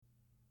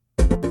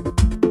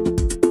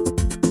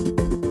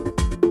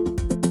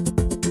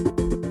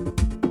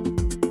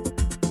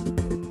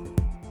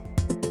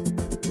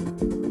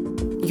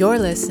You're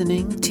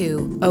listening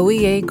to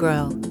OEA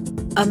Grow,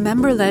 a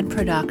member-led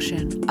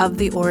production of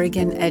the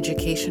Oregon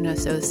Education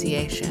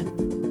Association.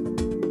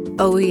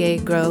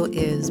 OEA Grow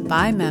is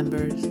by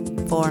members,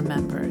 for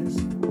members.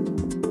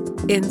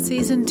 In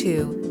Season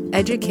 2,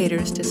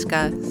 educators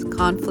discuss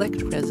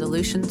conflict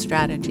resolution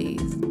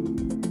strategies.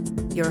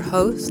 Your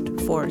host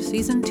for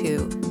Season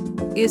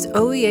 2 is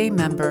OEA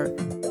member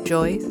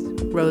Joyce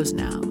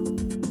Rosenow.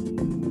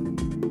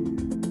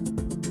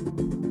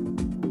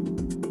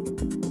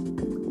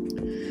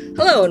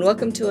 Hello, and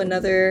welcome to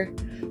another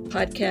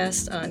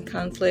podcast on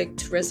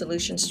conflict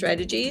resolution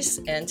strategies.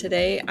 And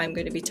today I'm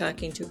going to be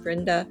talking to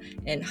Brenda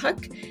and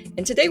Huck.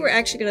 And today we're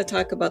actually going to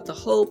talk about the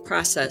whole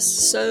process.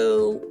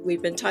 So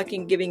we've been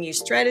giving you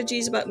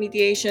strategies about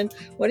mediation.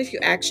 What if you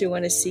actually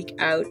want to seek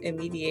out a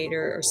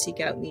mediator or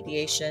seek out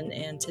mediation?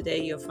 And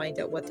today you'll find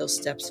out what those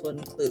steps will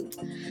include.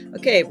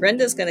 Okay,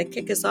 Brenda's going to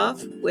kick us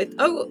off with,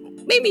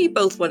 maybe you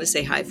both want to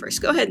say hi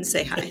first. Go ahead and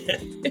say hi.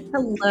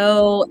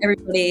 Hello,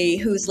 everybody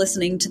who's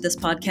listening to this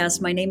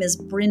podcast. My name is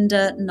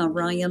Brenda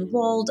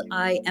Narayan-Wald.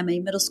 I am a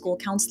middle school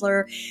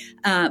counselor.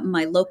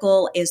 My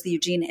local is the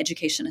Eugene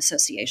Education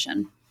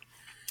Association.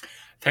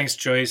 Thanks,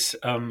 Joyce,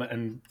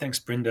 and thanks,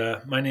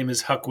 Brenda. My name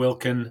is Huck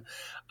Wilkin.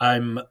 I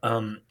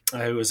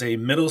was a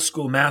middle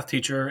school math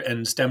teacher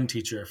and STEM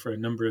teacher for a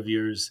number of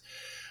years,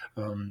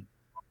 and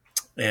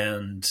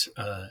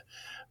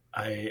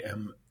I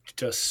am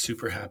just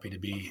super happy to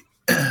be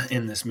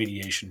in this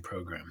mediation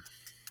program.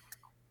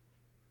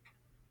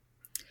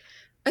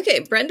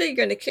 Okay, Brenda, you're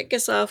going to kick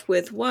us off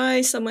with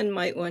why someone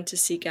might want to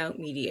seek out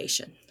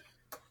mediation.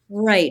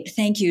 Right.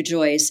 Thank you,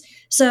 Joyce.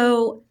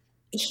 So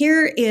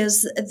here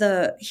is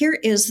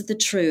the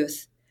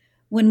truth.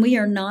 When we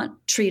are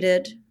not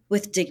treated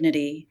with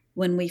dignity,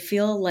 when we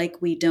feel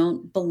like we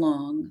don't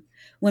belong,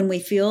 when we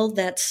feel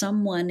that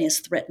someone is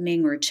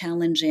threatening or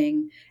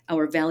challenging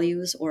our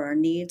values or our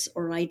needs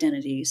or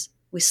identities,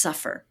 we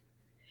suffer.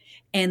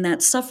 And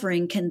that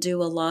suffering can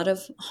do a lot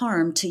of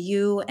harm to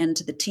you and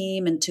to the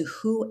team and to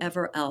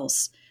whoever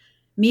else.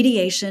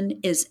 Mediation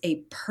is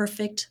a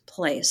perfect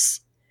place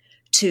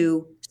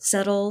to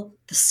settle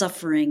the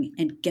suffering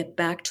and get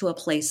back to a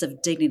place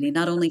of dignity,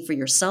 not only for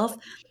yourself,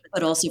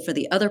 but also for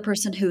the other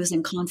person who is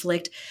in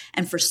conflict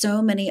and for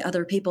so many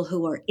other people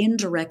who are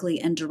indirectly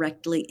and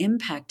directly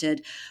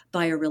impacted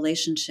by a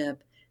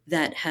relationship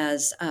that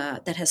has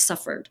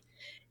suffered.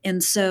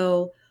 And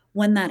so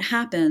when that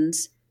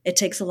happens, it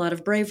takes a lot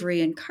of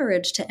bravery and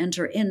courage to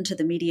enter into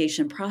the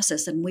mediation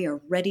process, and we are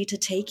ready to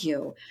take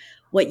you.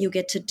 What you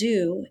get to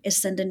do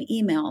is send an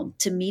email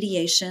to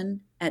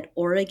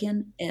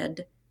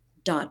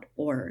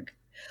mediation@oregoned.org.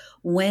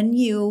 When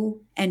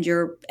you and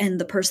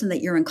the person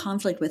that you're in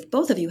conflict with,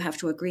 both of you have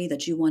to agree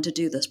that you want to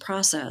do this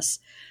process.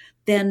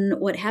 Then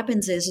what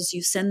happens is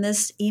you send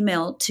this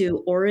email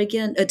to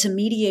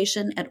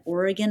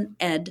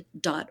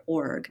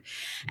mediation@oregoned.org,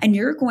 and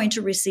you're going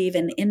to receive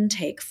an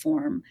intake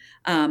form.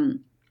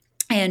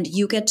 And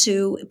you get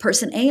to,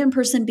 person A and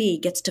person B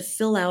gets to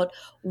fill out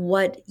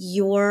what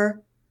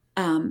your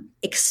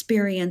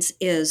experience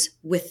is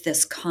with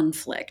this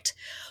conflict.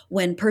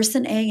 When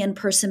person A and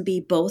person B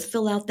both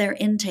fill out their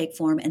intake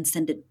form and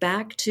send it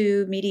back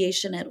to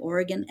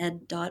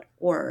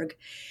mediation@oregoned.org,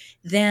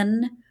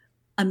 then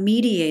a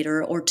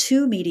mediator or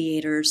two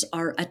mediators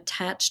are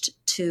attached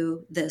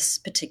to this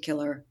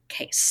particular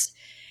case.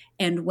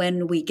 And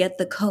when we get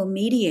the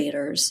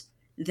co-mediators,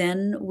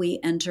 then we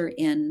enter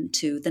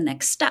into the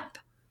next step.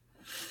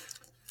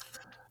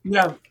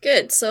 Yeah.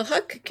 Good. So,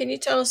 Huck, can you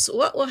tell us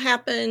what will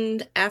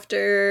happen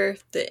after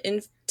the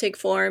intake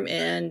form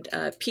and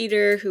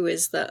Peter, who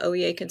is the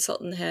OEA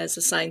consultant, has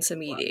assigned some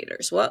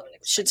mediators? What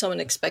should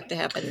someone expect to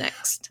happen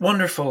next?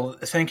 Wonderful.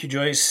 Thank you,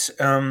 Joyce.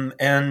 So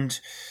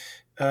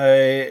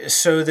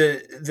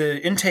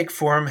the intake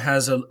form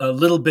has a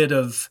little bit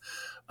of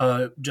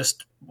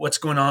just what's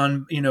going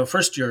on.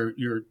 First your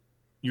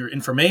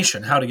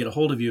information, how to get a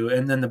hold of you,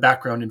 and then the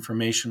background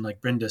information,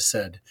 like Brenda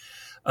said.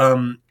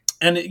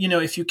 And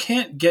if you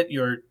can't get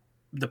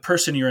the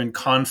person you're in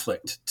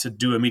conflict to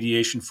do a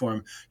mediation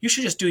form, you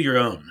should just do your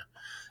own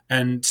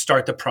and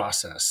start the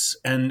process.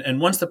 And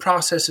once the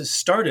process is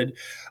started,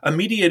 a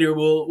mediator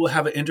will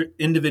have an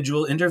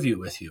individual interview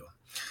with you.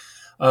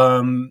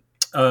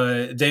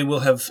 They will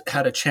have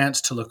had a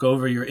chance to look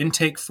over your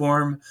intake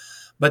form,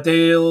 but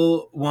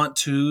they'll want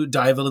to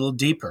dive a little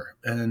deeper.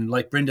 And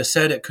like Brenda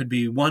said, it could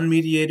be one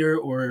mediator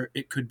or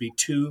it could be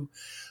two.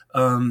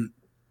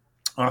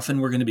 Often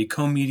we're going to be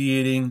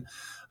co-mediating,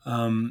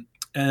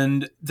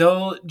 and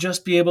they'll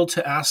just be able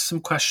to ask some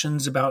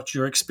questions about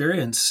your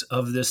experience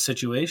of this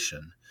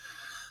situation.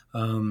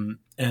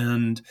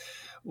 And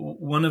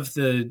one of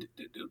the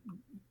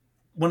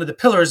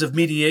pillars of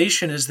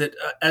mediation is that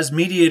as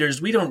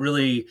mediators, we don't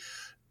really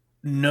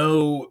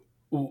know.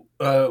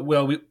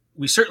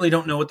 We certainly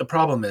don't know what the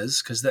problem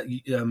is because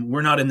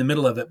we're not in the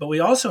middle of it. But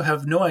we also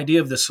have no idea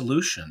of the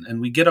solution,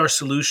 and we get our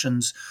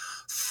solutions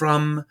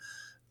from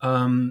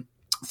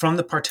from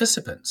the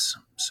participants.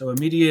 So a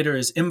mediator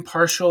is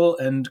impartial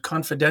and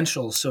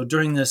confidential. So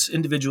during this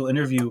individual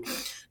interview,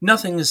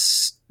 nothing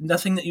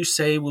that you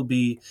say will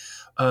be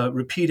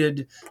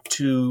repeated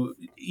to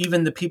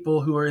even the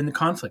people who are in the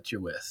conflict you're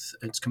with.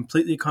 It's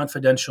completely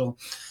confidential.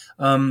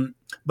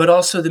 But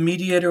also the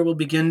mediator will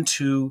begin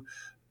to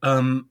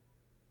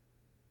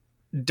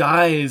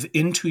dive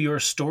into your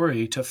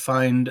story to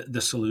find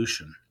the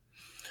solution.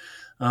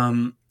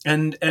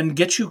 And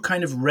get you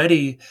kind of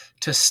ready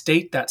to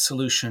state that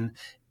solution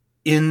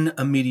in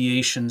a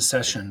mediation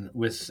session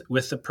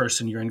with the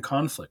person you're in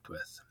conflict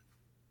with.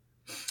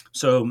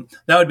 So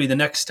that would be the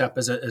next step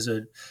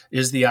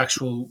is the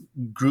actual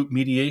group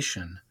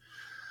mediation.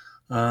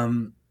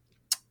 And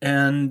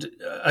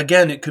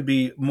again, it could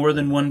be more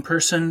than one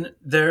person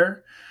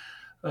there.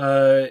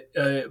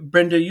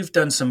 Brenda, you've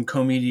done some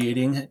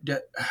co-mediating.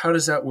 How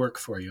does that work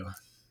for you?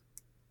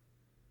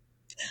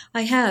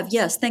 I have,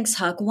 yes. Thanks,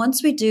 Huck.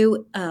 Once we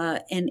do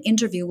an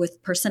interview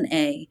with person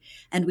A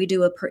and we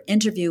do an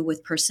interview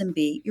with person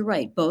B, you're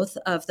right. Both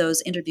of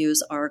those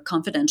interviews are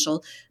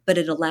confidential, but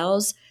it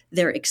allows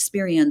their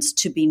experience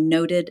to be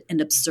noted and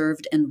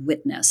observed and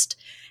witnessed.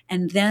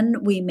 And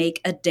then we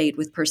make a date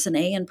with person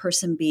A and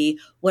person B.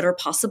 What are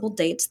possible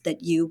dates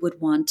that you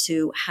would want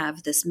to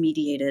have this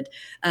mediated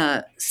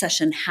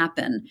session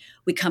happen?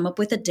 We come up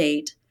with a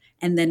date.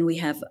 And then we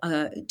have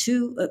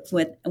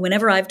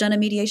whenever I've done a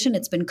mediation,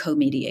 it's been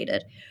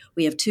co-mediated.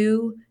 We have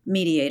two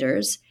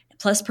mediators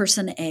plus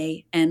person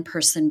A and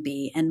person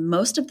B. And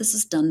most of this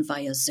is done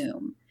via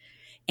Zoom.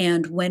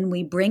 And when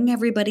we bring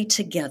everybody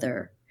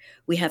together,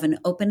 we have an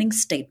opening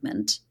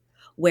statement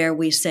where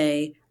we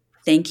say,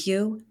 thank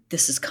you,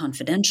 this is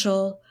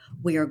confidential.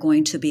 We are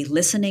going to be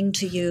listening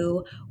to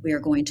you. We are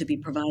going to be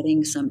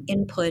providing some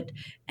input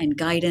and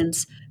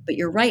guidance. But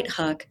you're right,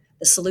 Huck.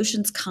 The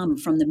solutions come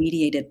from the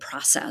mediated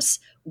process.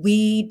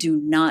 We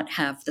do not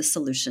have the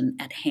solution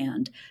at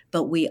hand,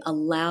 but we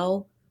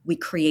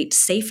create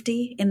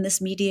safety in this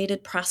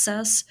mediated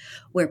process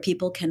where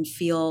people can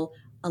feel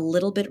a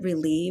little bit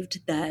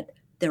relieved that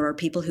there are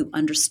people who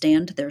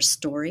understand their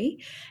story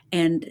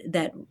and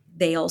that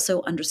they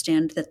also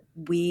understand that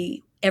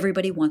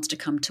everybody wants to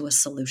come to a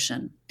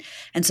solution.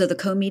 And so the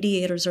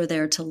co-mediators are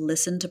there to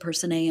listen to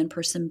person A and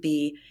person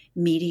B,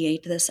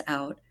 mediate this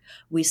out.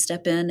 We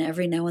step in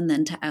every now and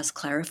then to ask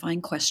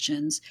clarifying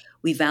questions.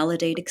 We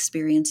validate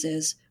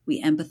experiences.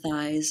 We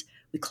empathize.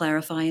 We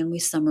clarify and we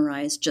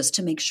summarize just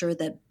to make sure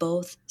that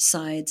both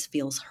sides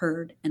feels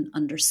heard and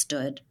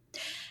understood.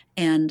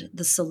 And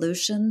the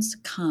solutions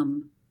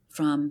come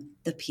from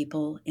the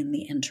people in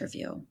the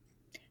interview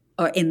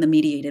or in the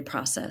mediated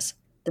process.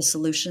 The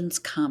solutions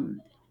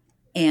come.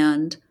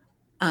 And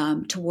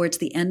towards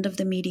the end of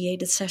the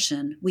mediated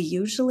session, we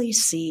usually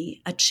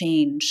see a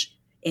change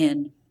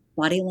in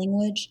body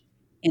language,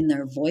 in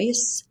their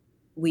voice.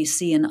 We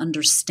see an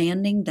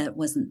understanding that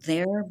wasn't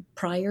there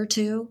prior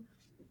to.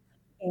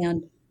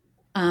 And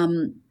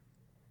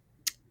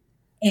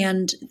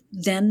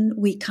then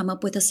we come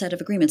up with a set of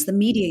agreements. The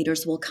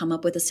mediators will come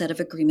up with a set of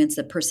agreements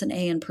that person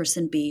A and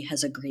person B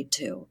has agreed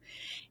to.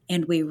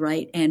 And we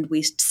write and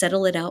we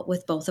settle it out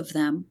with both of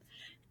them.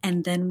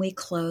 And then we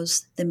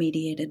close the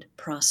mediated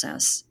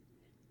process.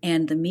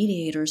 And the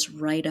mediators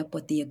write up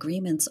what the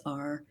agreements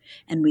are,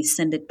 and we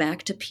send it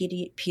back to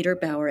Peter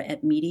Bauer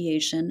at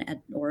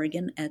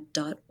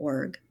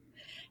mediation@oregoned.org.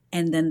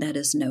 And then that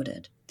is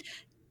noted.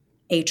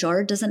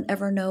 HR doesn't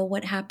ever know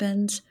what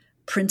happens.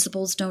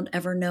 Principals don't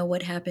ever know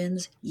what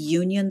happens.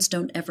 Unions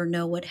don't ever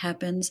know what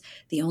happens.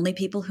 The only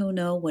people who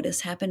know what has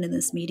happened in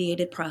this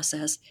mediated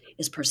process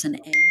is person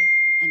A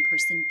and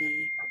person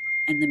B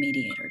and the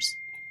mediators.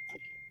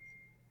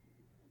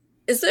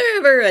 Is there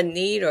ever a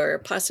need or a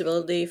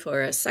possibility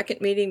for a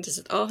second meeting? Does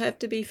it all have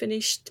to be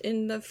finished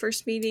in the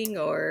first meeting,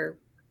 or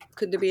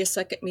could there be a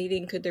second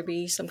meeting? Could there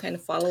be some kind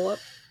of follow-up?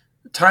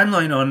 The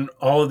timeline on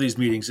all of these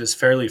meetings is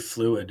fairly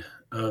fluid.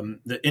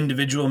 The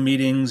individual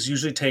meetings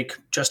usually take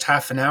just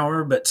half an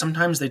hour, but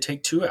sometimes they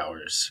take 2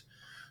 hours.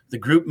 The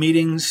group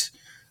meetings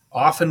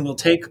often will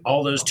take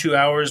all those 2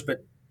 hours,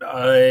 but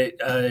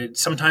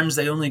sometimes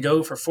they only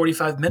go for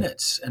 45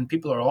 minutes, and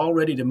people are all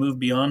ready to move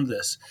beyond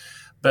this.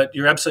 But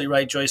you're absolutely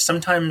right, Joyce.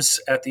 Sometimes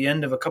at the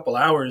end of a couple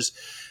hours,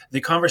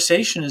 the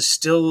conversation is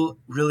still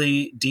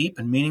really deep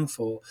and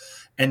meaningful,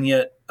 and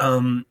yet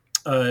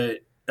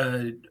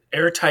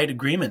airtight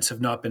agreements have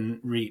not been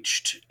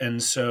reached,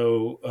 and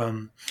so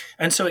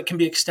it can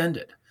be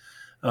extended.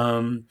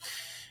 And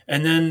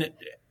then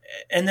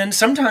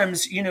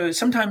sometimes,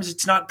 sometimes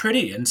it's not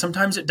pretty, and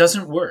sometimes it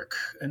doesn't work,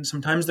 and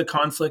sometimes the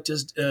conflict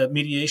is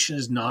mediation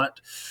is not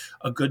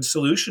a good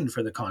solution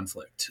for the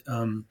conflict.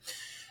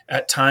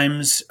 At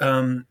times,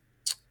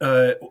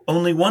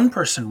 only one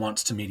person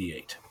wants to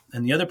mediate,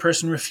 and the other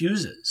person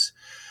refuses.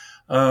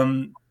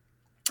 And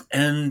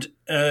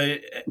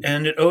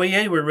at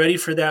OEA, we're ready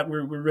for that.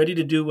 We're ready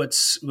to do what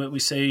we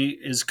say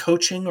is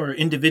coaching or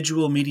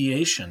individual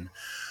mediation,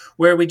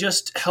 where we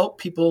just help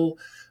people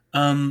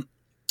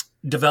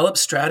develop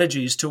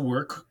strategies to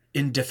work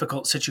in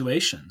difficult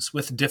situations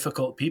with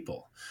difficult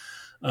people.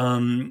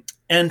 and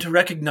to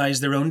recognize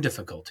their own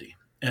difficulty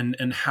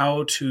and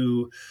how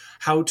to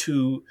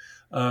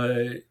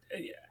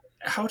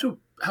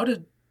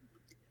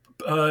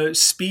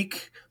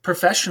speak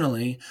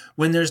professionally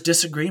when there's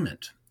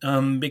disagreement,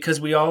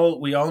 because we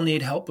all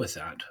need help with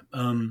that,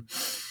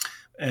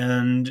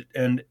 and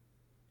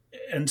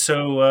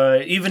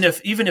so even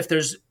if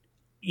there's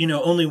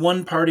only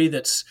one party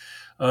that's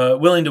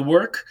willing to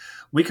work,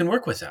 we can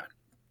work with that.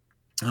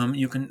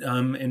 You can,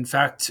 in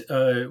fact,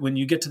 when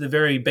you get to the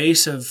very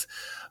base of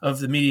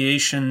the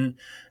mediation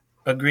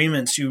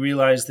agreements, you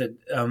realize that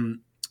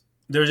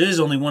there is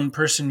only one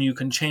person you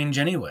can change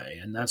anyway,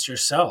 and that's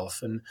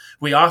yourself. And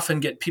we often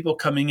get people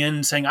coming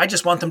in saying, "I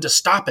just want them to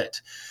stop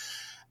it."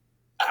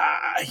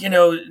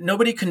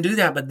 Nobody can do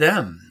that but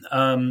them.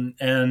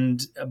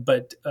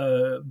 But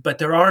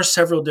there are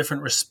several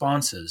different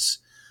responses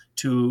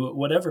to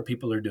whatever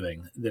people are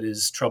doing that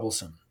is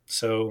troublesome.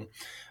 So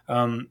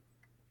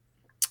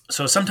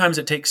sometimes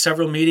it takes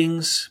several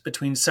meetings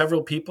between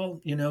several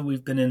people.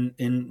 We've been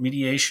in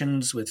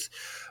mediations with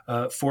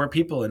 4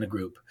 people in a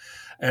group,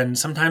 and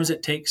sometimes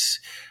it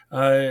takes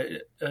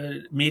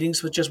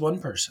meetings with just one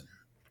person.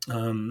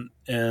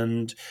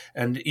 And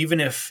even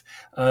if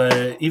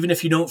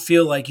you don't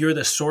feel like you're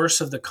the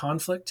source of the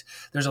conflict,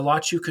 there's a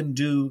lot you can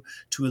do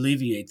to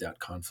alleviate that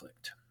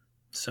conflict.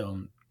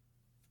 So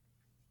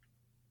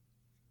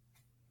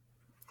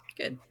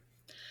good.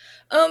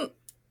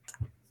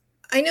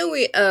 I know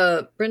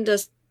Brenda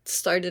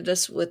started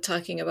us with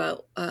talking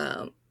about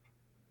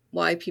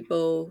why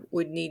people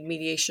would need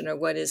mediation, or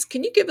what is.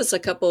 Can you give us a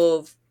couple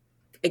of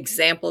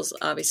examples?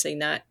 Obviously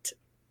not,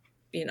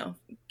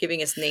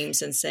 giving us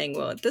names and saying,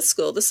 well, at this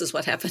school, this is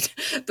what happened,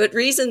 but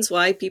reasons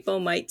why people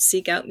might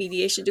seek out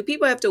mediation. Do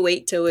people have to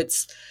wait till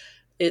it's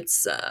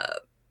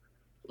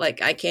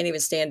like, I can't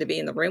even stand to be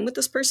in the room with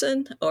this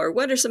person? Or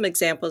what are some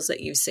examples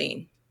that you've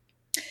seen?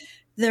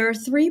 There are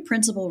 3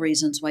 principal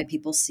reasons why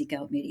people seek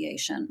out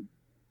mediation.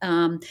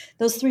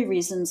 Those 3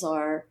 reasons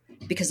are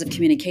because of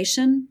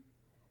communication,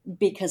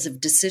 because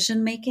of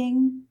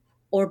decision-making,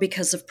 or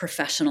because of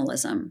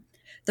professionalism.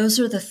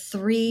 Those are the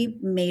 3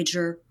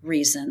 major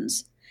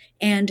reasons.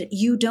 And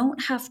you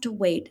don't have to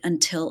wait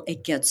until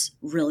it gets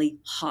really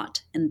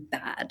hot and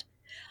bad.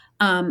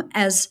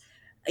 As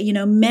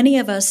many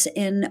of us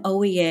in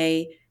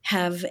OEA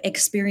have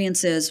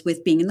experiences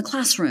with being in the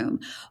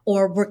classroom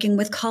or working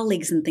with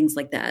colleagues and things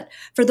like that.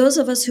 For those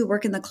of us who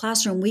work in the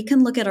classroom, we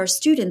can look at our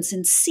students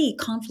and see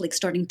conflict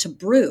starting to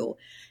brew.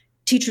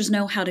 Teachers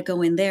know how to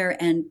go in there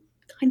and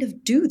kind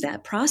of do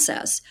that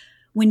process.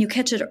 When you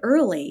catch it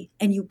early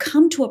and you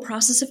come to a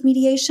process of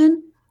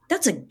mediation,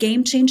 that's a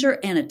game changer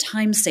and a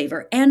time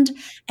saver and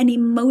an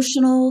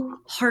emotional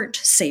heart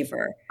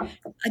saver.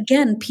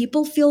 Again,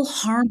 people feel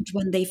harmed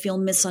when they feel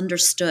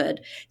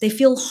misunderstood. They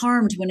feel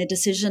harmed when a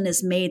decision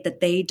is made that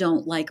they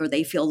don't like, or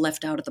they feel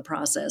left out of the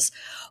process.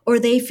 Or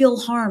they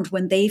feel harmed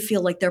when they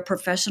feel like their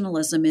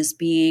professionalism is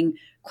being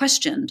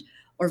questioned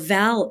or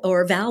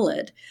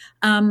valid.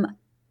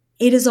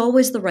 It is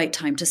always the right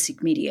time to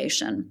seek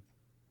mediation.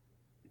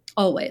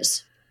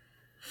 Always.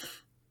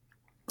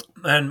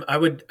 And I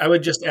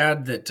would just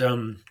add that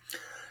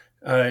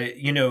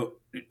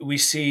we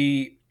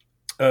see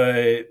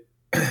of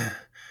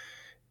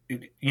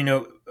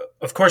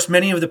course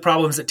many of the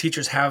problems that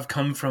teachers have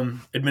come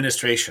from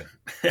administration,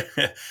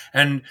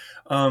 and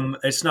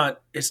it's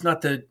not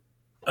that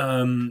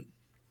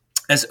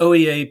as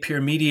OEA peer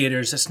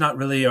mediators, it's not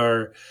really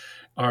our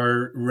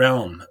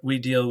realm. We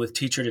deal with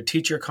teacher to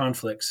teacher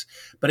conflicts,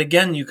 but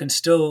again, you can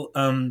still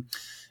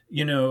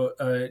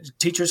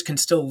teachers can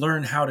still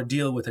learn how to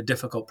deal with a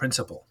difficult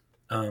principal.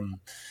 And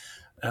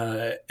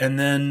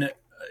then,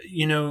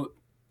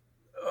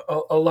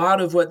 a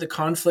lot of what the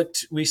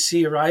conflict we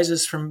see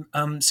arises from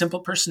simple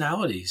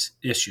personalities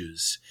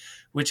issues,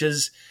 which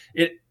is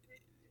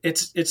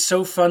it's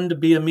so fun to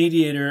be a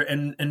mediator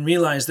and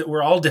realize that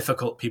we're all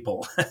difficult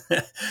people,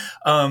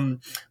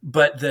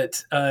 but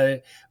that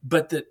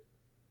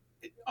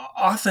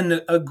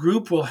often a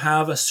group will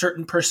have a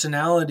certain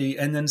personality,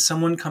 and then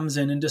someone comes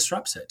in and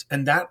disrupts it,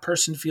 and that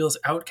person feels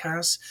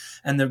outcast,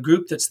 and the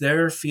group that's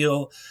there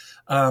feel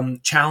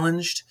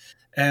challenged,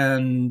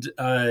 and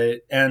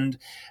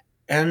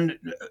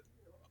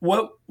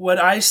what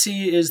I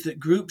see is that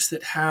groups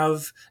that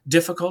have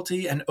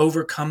difficulty and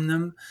overcome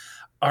them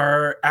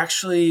are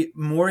actually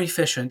more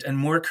efficient and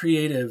more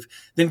creative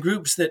than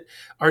groups that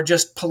are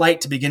just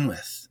polite to begin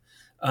with.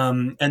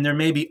 And there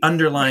may be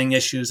underlying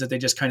issues that they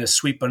just kind of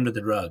sweep under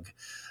the rug,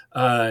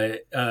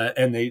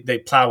 and they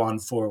plow on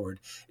forward.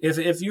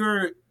 If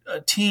your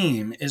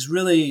team is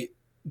really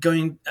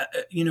going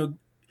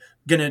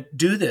to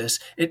do this,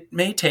 it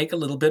may take a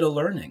little bit of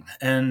learning.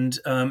 And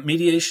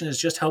mediation is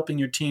just helping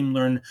your team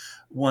learn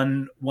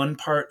one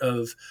part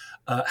of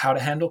how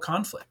to handle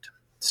conflict.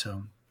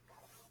 So.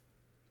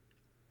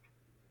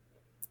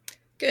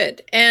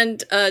 Good.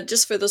 And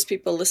just for those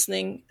people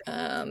listening,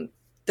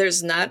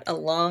 there's not a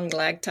long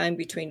lag time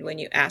between when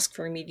you ask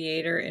for a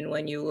mediator and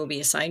when you will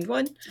be assigned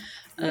one.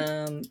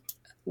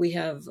 we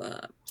have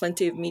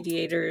plenty of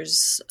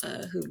mediators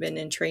who've been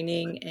in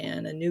training,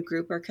 and a new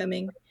group are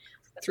coming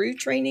through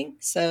training.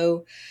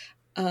 So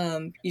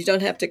you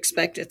don't have to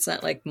expect, it's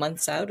not like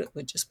months out. It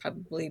would just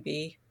probably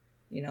be,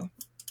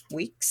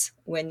 weeks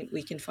when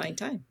we can find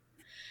time.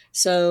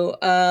 So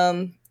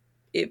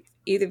if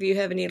either of you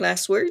have any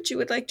last words you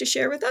would like to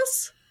share with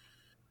us?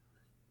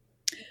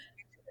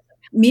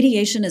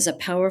 Mediation is a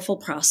powerful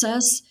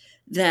process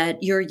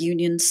that your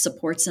union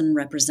supports and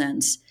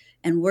represents.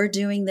 And we're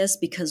doing this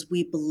because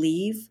we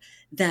believe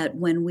that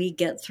when we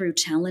get through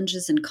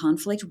challenges and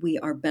conflict, we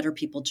are better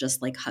people,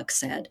 just like Huck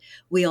said.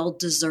 We all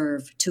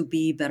deserve to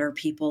be better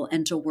people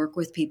and to work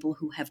with people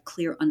who have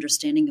clear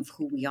understanding of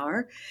who we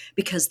are,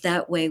 because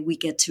that way we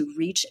get to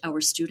reach our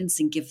students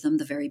and give them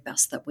the very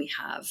best that we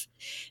have.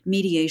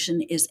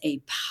 Mediation is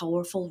a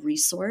powerful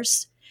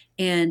resource.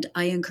 And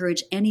I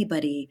encourage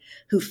anybody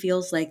who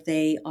feels like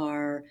they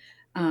are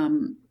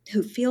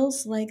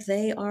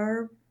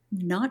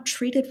not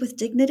treated with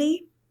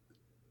dignity,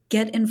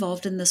 get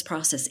involved in this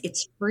process.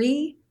 It's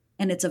free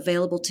and it's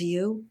available to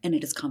you, and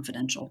it is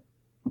confidential.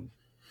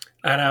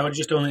 And I would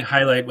just only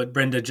highlight what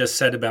Brenda just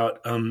said about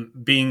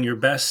being your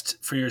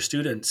best for your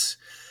students.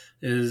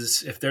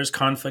 Is if there's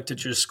conflict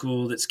at your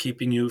school that's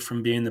keeping you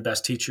from being the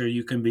best teacher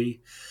you can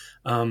be,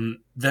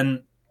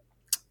 then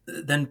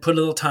put a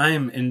little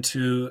time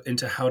into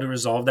how to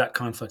resolve that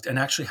conflict and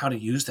actually how to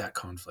use that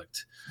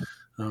conflict.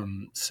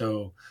 And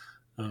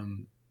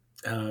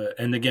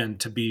again,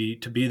 to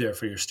be there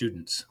for your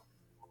students.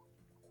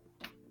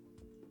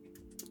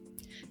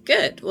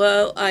 Good.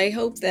 Well, I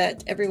hope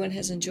that everyone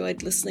has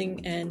enjoyed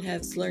listening and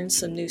has learned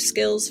some new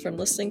skills from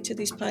listening to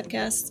these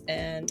podcasts.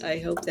 And I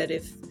hope that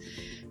if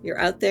you're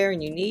out there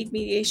and you need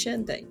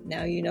mediation, that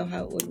now you know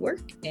how it would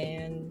work.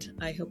 And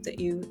I hope that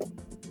you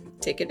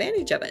take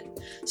advantage of it.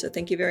 So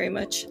thank you very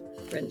much,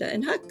 Brenda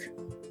and Huck.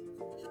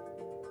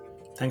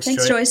 Thanks,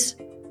 Joyce.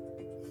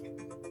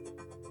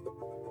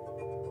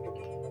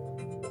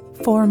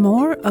 For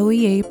more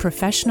OEA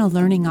professional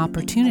learning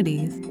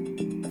opportunities,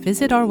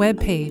 visit our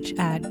webpage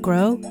at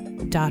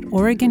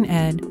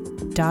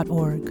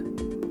grow.oregoned.org.